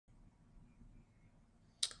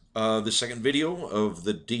The second video of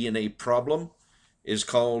the DNA problem is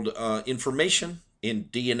called Information in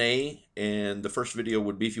DNA. And the first video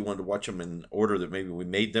would be, if you wanted to watch them in order that maybe we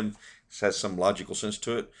made them, this has some logical sense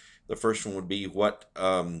to it. The first one would be what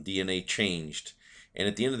DNA changed. And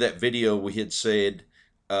at the end of that video, we had said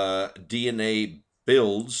DNA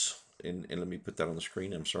builds, and let me put that on the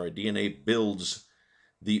screen, I'm sorry, DNA builds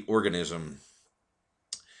the organism.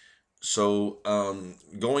 So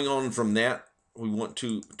going on from that, we want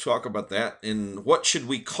to talk about that. And what should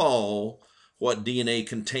we call what DNA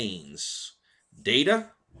contains?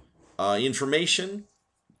 Data, information,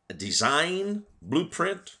 a design,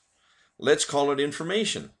 blueprint. Let's call it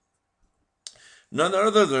information. None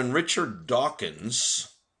other than Richard Dawkins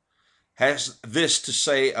has this to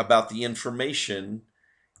say about the information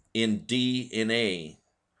in DNA.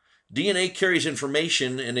 DNA carries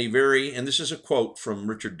information in a very, and this is a quote from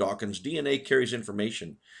Richard Dawkins, DNA carries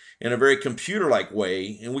information in a very computer-like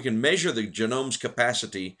way, and we can measure the genome's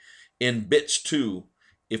capacity in bits too,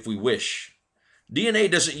 if we wish.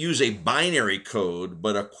 DNA doesn't use a binary code,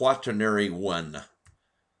 but a quaternary one.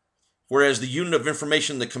 Whereas the unit of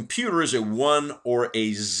information in the computer is a 1 or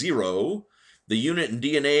a 0, the unit in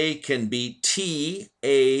DNA can be T,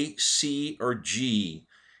 A, C, or G.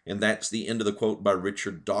 And that's the end of the quote by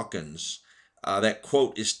Richard Dawkins. That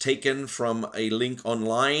quote is taken from a link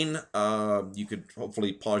online. You could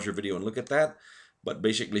hopefully pause your video and look at that. But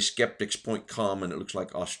basically skeptics.com, and it looks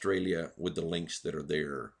like Australia with the links that are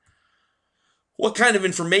there. What kind of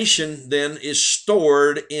information then is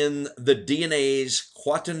stored in the DNA's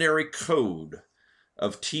quaternary code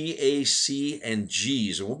of T, A, C, and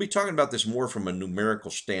G's? And we'll be talking about this more from a numerical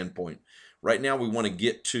standpoint. Right now we want to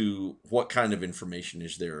get to what kind of information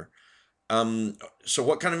is there. So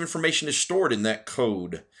what kind of information is stored in that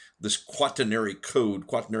code, this quaternary code?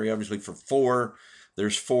 Quaternary obviously for 4.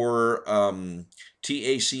 There's 4 T,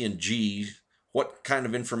 A, C, and G. What kind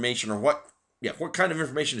of information, or what kind of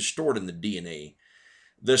information is stored in the DNA?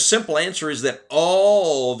 The simple answer is that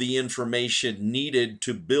all the information needed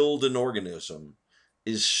to build an organism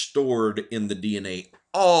is stored in the DNA.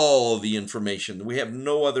 All the information. We have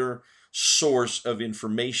no other source of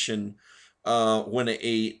information when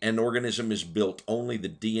an organism is built. Only the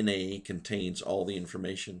DNA contains all the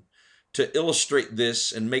information. To illustrate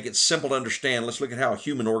this and make it simple to understand, let's look at how a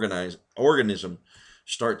human organism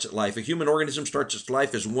starts its life. A human organism starts its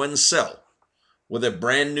life as one cell with a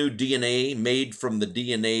brand new DNA made from the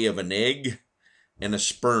DNA of an egg and a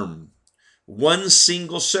sperm. One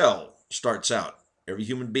single cell starts out, every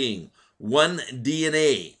human being, one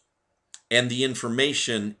DNA, and the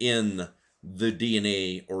information in the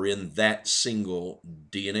DNA, or in that single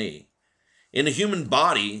DNA. In a human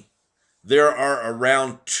body, there are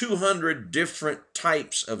around 200 different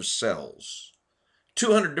types of cells.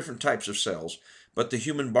 200 different types of cells, but the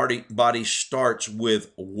human body starts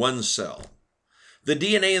with one cell. The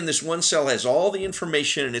DNA in this one cell has all the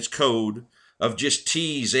information in its code of just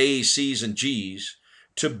T's, A's, C's, and G's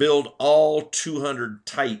to build all 200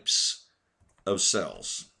 types of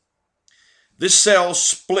cells. This cell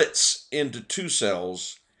splits into 2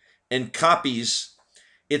 cells and copies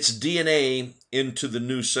its DNA into the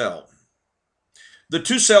new cell. The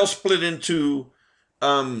 2 cells split into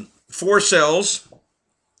 4 cells,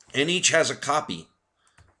 and each has a copy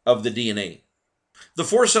of the DNA. The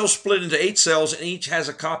 4 cells split into 8 cells, and each has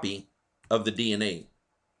a copy of the DNA.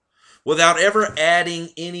 Without ever adding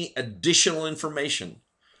any additional information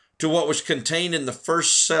to what was contained in the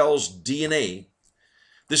first cell's DNA,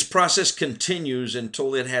 this process continues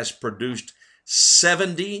until it has produced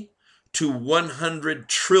 70 to 100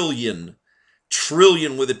 trillion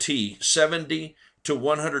with a T, 70 to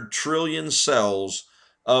 100 trillion cells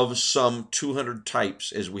of some 200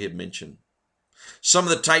 types, as we have mentioned. Some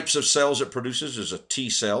of the types of cells it produces is a T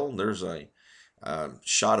cell. There's a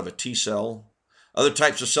shot of a T cell. Other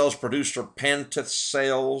types of cells produced are panther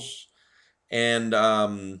cells, and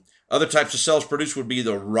other types of cells produced would be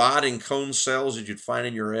the rod and cone cells that you'd find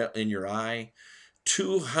in your eye.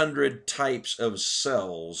 200 types of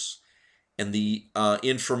cells, and the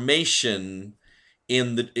information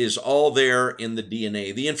is all there in the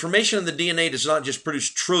DNA. The information in the DNA does not just produce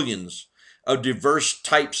trillions of diverse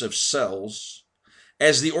types of cells.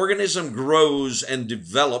 As the organism grows and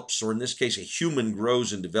develops, or in this case a human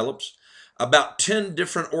grows and develops, about 10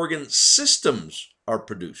 different organ systems are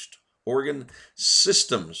produced. Organ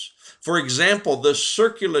systems. For example, the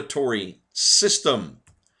circulatory system.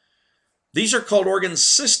 These are called organ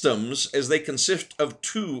systems as they consist of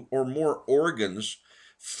 2 or more organs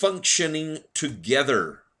functioning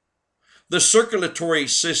together. The circulatory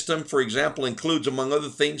system, for example, includes, among other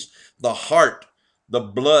things, the heart, the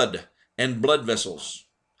blood, and blood vessels.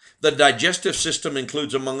 The digestive system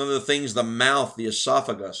includes, among other things, the mouth, the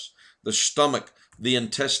esophagus, the stomach, the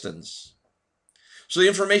intestines. So the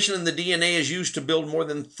information in the DNA is used to build more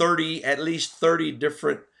than at least 30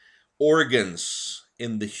 different organs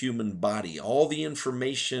in the human body. All the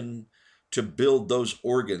information to build those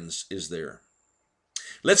organs is there.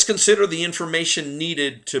 Let's consider the information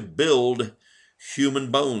needed to build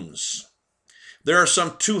human bones. There are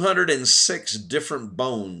some 206 different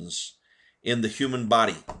bones in the human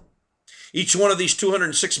body. Each one of these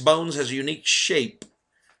 206 bones has a unique shape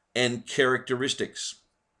and characteristics.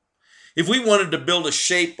 If we wanted to build a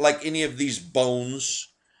shape like any of these bones,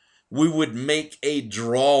 we would make a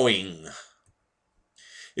drawing.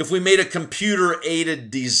 If we made a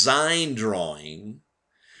computer-aided design drawing,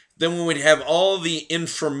 then we would have all the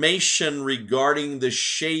information regarding the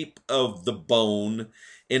shape of the bone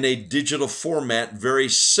in a digital format very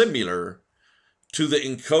similar to the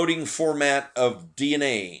encoding format of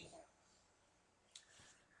DNA.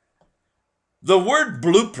 The word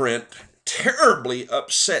blueprint terribly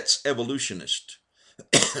upsets evolutionists.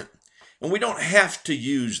 And we don't have to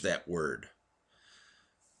use that word.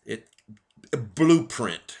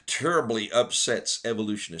 Blueprint terribly upsets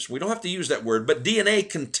evolutionists. We don't have to use that word, but DNA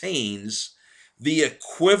contains the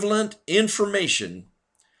equivalent information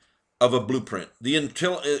of a blueprint, the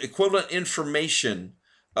equivalent information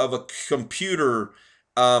of a computer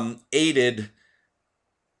aided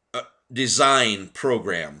design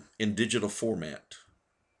program in digital format.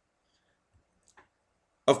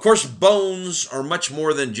 Of course, bones are much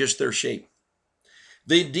more than just their shape.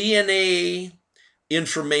 The DNA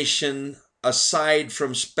information, aside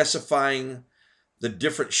from specifying the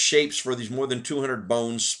different shapes for these more than 200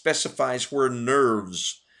 bones, specifies where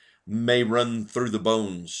nerves may run through the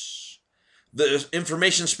bones. The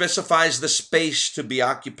information specifies the space to be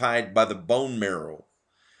occupied by the bone marrow,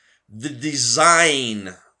 the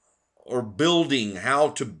design or building, how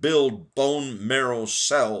to build bone marrow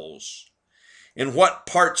cells, and what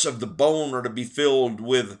parts of the bone are to be filled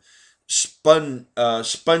with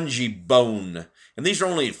spongy bone. And these are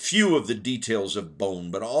only a few of the details of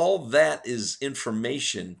bone, but all that is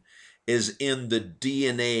information is in the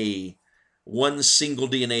DNA, one single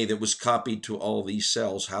DNA that was copied to all these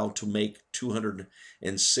cells, how to make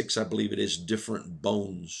 206, I believe it is, different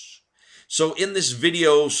bones. So in this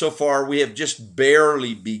video so far, we have just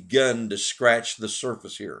barely begun to scratch the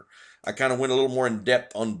surface here. I kind of went a little more in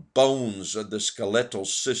depth on bones of the skeletal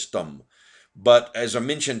system. But as I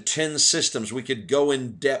mentioned, 10 systems. We could go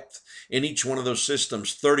in depth in each one of those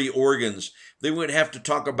systems, 30 organs. Then we'd have to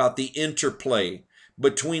talk about the interplay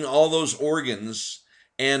between all those organs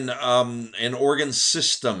and organ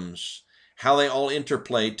systems, how they all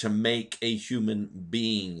interplay to make a human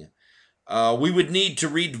being. We would need to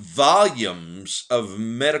read volumes of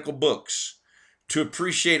medical books to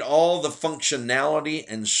appreciate all the functionality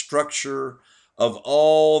and structure of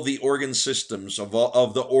all the organ systems, of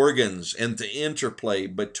the organs, and the interplay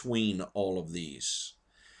between all of these.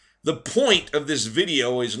 The point of this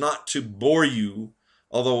video is not to bore you,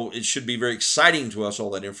 although it should be very exciting to us,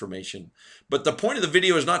 all that information. But the point of the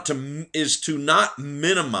video is to not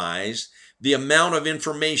minimize the amount of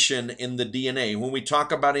information in the DNA. When we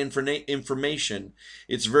talk about information,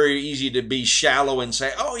 it's very easy to be shallow and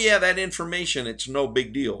say, oh yeah, that information, it's no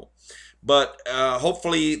big deal. But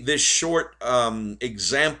hopefully this short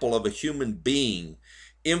example of a human being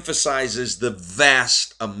emphasizes the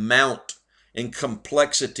vast amount and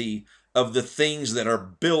complexity of the things that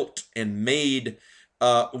are built and made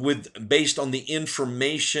based on the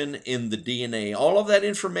information in the DNA. All of that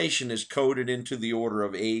information is coded into the order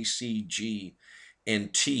of A, C, G,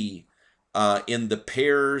 and T in the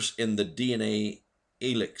pairs in the DNA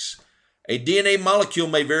helix. A DNA molecule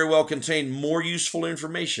may very well contain more useful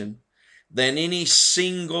information than any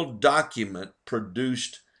single document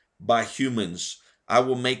produced by humans. I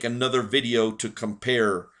will make another video to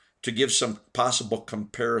compare, to give some possible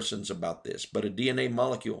comparisons about this. But a DNA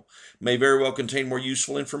molecule may very well contain more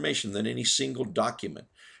useful information than any single document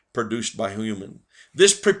produced by a human.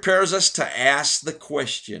 This prepares us to ask the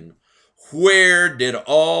question, where did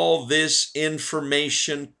all this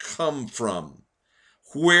information come from?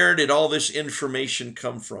 Where did all this information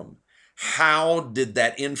come from? How did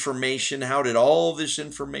all this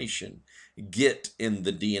information get in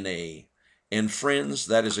the DNA? And friends,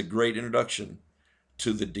 that is a great introduction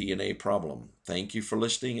to the DNA problem. Thank you for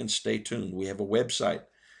listening and stay tuned. We have a website,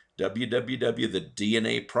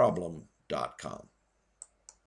 www.thednaproblem.com.